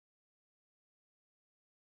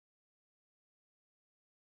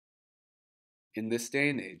In this day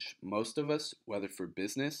and age, most of us, whether for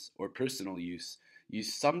business or personal use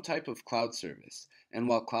some type of cloud service. And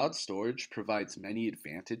while cloud storage provides many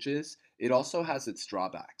advantages, it also has its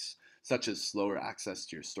drawbacks, such as slower access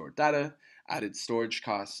to your stored data, added storage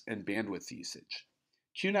costs, and bandwidth usage.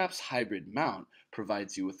 QNAP's HybridMount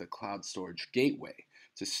provides you with a cloud storage gateway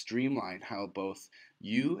to streamline how both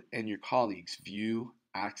you and your colleagues view,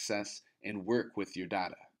 access, and work with your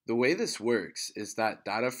data. The way this works is that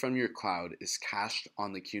data from your cloud is cached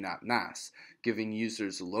on the QNAP NAS, giving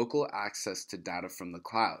users local access to data from the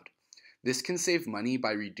cloud. This can save money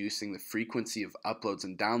by reducing the frequency of uploads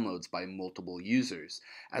and downloads by multiple users,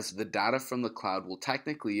 as the data from the cloud will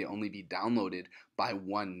technically only be downloaded by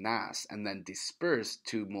one NAS and then dispersed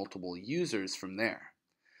to multiple users from there.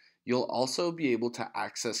 You'll also be able to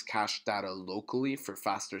access cached data locally for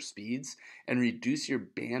faster speeds and reduce your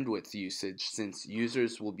bandwidth usage since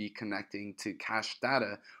users will be connecting to cached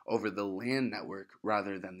data over the LAN network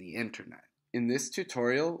rather than the internet. In this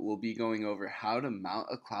tutorial, we'll be going over how to mount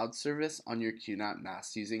a cloud service on your QNAP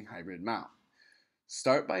NAS using HybridMount.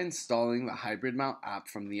 Start by installing the HybridMount app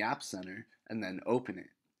from the App Center and then open it.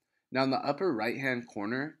 Now in the upper right-hand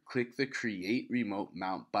corner, click the Create Remote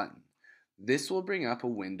Mount button. This will bring up a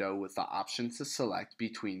window with the option to select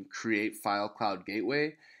between Create File Cloud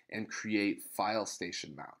Gateway and Create File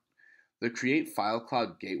Station Mount. The Create File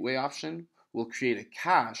Cloud Gateway option will create a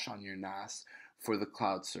cache on your NAS for the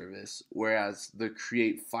cloud service, whereas the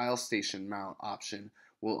Create File Station Mount option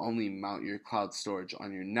will only mount your cloud storage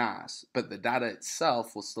on your NAS, but the data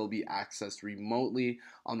itself will still be accessed remotely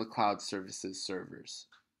on the cloud services servers.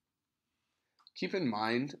 Keep in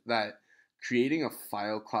mind that creating a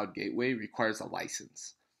file cloud gateway requires a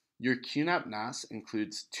license. Your QNAP NAS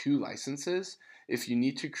includes 2 licenses. If you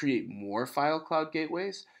need to create more file cloud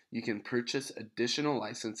gateways, you can purchase additional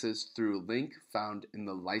licenses through a link found in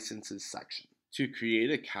the licenses section. To create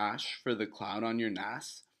a cache for the cloud on your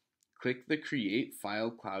NAS, click the Create File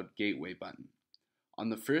Cloud Gateway button. On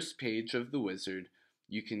the first page of the wizard,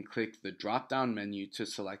 you can click the drop-down menu to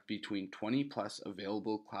select between 20 plus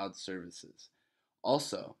available cloud services.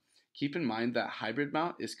 Also, keep in mind that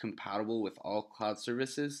HybridMount is compatible with all cloud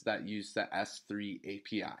services that use the S3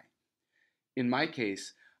 API. In my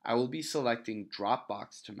case, I will be selecting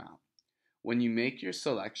Dropbox to mount. When you make your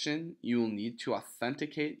selection, you will need to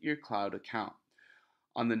authenticate your cloud account.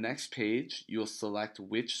 On the next page, you'll select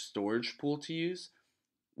which storage pool to use.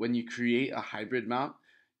 When you create a HybridMount,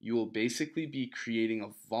 you will basically be creating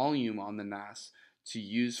a volume on the NAS to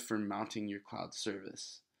use for mounting your cloud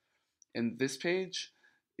service. And this page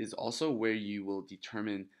is also where you will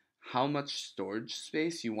determine how much storage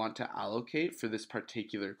space you want to allocate for this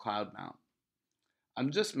particular cloud mount.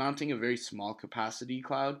 I'm just mounting a very small capacity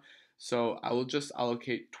cloud, so I will just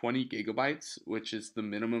allocate 20 gigabytes, which is the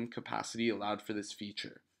minimum capacity allowed for this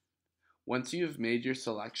feature. Once you have made your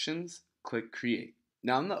selections, click Create.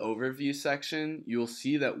 Now in the Overview section, you will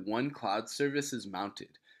see that one cloud service is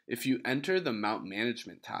mounted. If you enter the Mount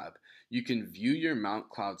Management tab, you can view your Mount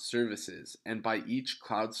Cloud services, and by each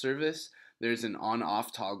cloud service, there's an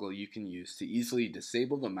on-off toggle you can use to easily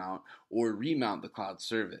disable the mount or remount the cloud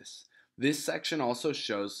service. This section also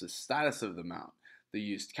shows the status of the mount, the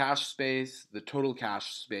used cache space, the total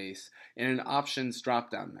cache space, and an options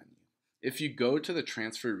drop-down menu. If you go to the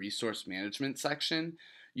Transfer Resource Management section,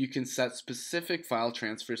 you can set specific file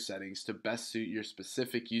transfer settings to best suit your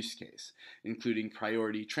specific use case, including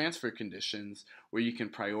priority transfer conditions, where you can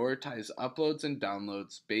prioritize uploads and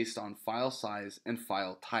downloads based on file size and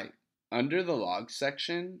file type. Under the Logs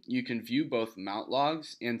section, you can view both mount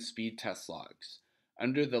logs and speed test logs.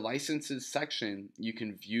 Under the Licenses section, you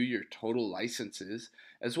can view your total licenses,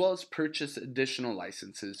 as well as purchase additional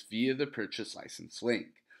licenses via the Purchase License link.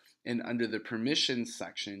 And under the Permissions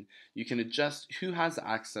section, you can adjust who has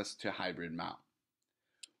access to HybridMount.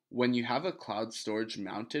 When you have a cloud storage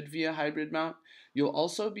mounted via HybridMount, you'll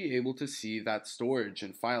also be able to see that storage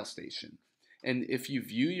in File Station. And if you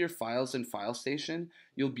view your files in File Station,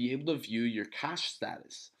 you'll be able to view your cache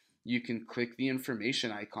status. You can click the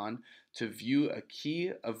information icon to view a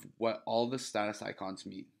key of what all the status icons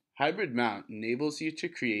mean. HybridMount enables you to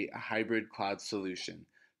create a hybrid cloud solution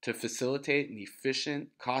to facilitate an efficient,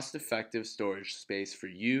 cost-effective storage space for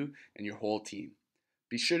you and your whole team.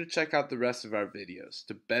 Be sure to check out the rest of our videos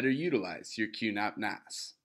to better utilize your QNAP NAS.